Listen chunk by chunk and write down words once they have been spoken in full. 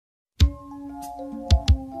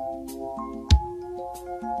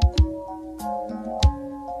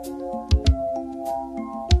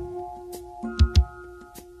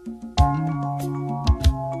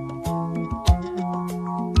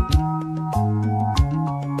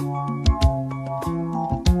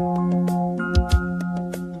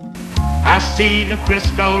I see the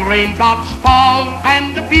crystal raindrops fall,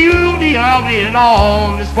 and the beauty of it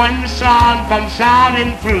all is when the sun comes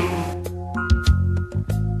shining through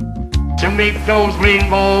to make those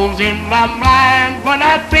rainbows in my mind. When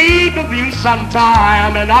I think of you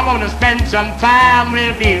sometime, and I want to spend some time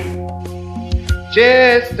with you.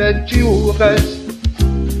 Just the two of us,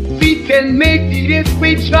 we can make it if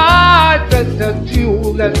we try. Just the two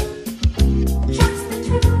of us. Just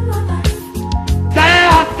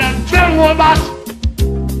the two of us,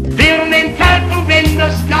 building castles in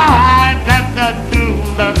the sky. Just the two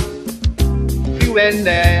of us, You and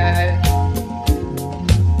I.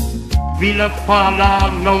 we look for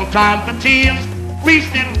love, no time for tears. We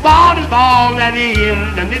still want as long as it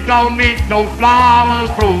is, and it don't make no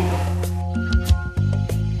flowers grow.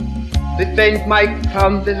 The things might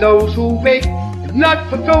come to those who wait, if not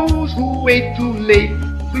for those who wait too late.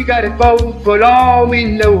 We got it both for all we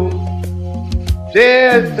know.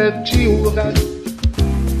 There's the two of us.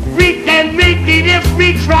 We can make it if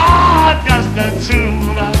we try. Just the two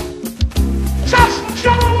of us. Just the two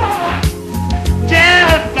of us.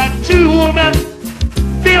 Just the two of us.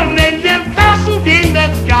 Building them castles in the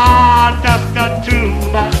sky. Just the two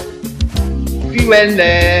of us. You and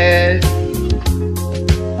I.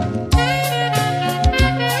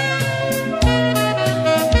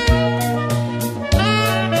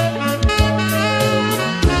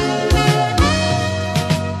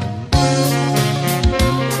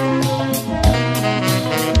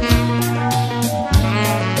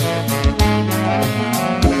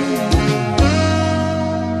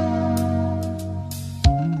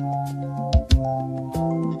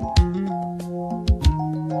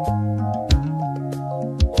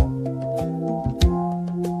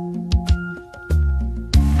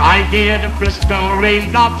 I hear the crystal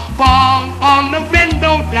raindrops fall on the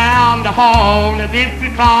window down the hall, and it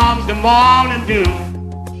becomes the morning dew.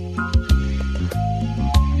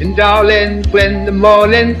 And darling, when the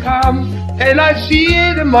morning comes and I see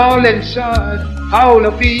the morning sun, I wanna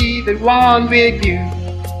be the one with you.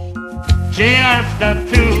 Just the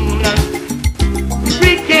two of us.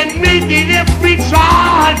 We can make it if we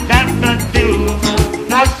try. Just the two of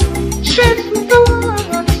us. Just the two of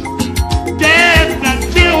us. Just the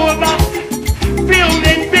two of us.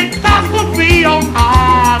 Building big castles we on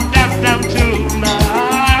high. Just the two of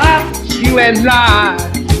us. You and I.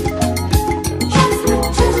 Just the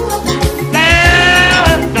two of us.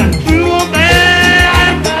 The two of us.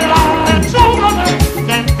 The two of us.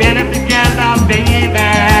 Let's get it together, baby.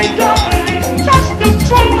 Just the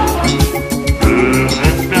two of us.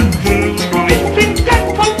 Just the two of us. We can get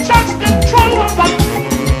from just the two of us.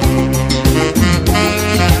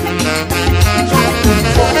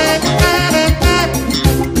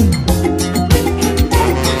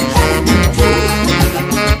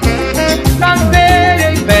 Something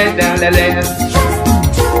is better than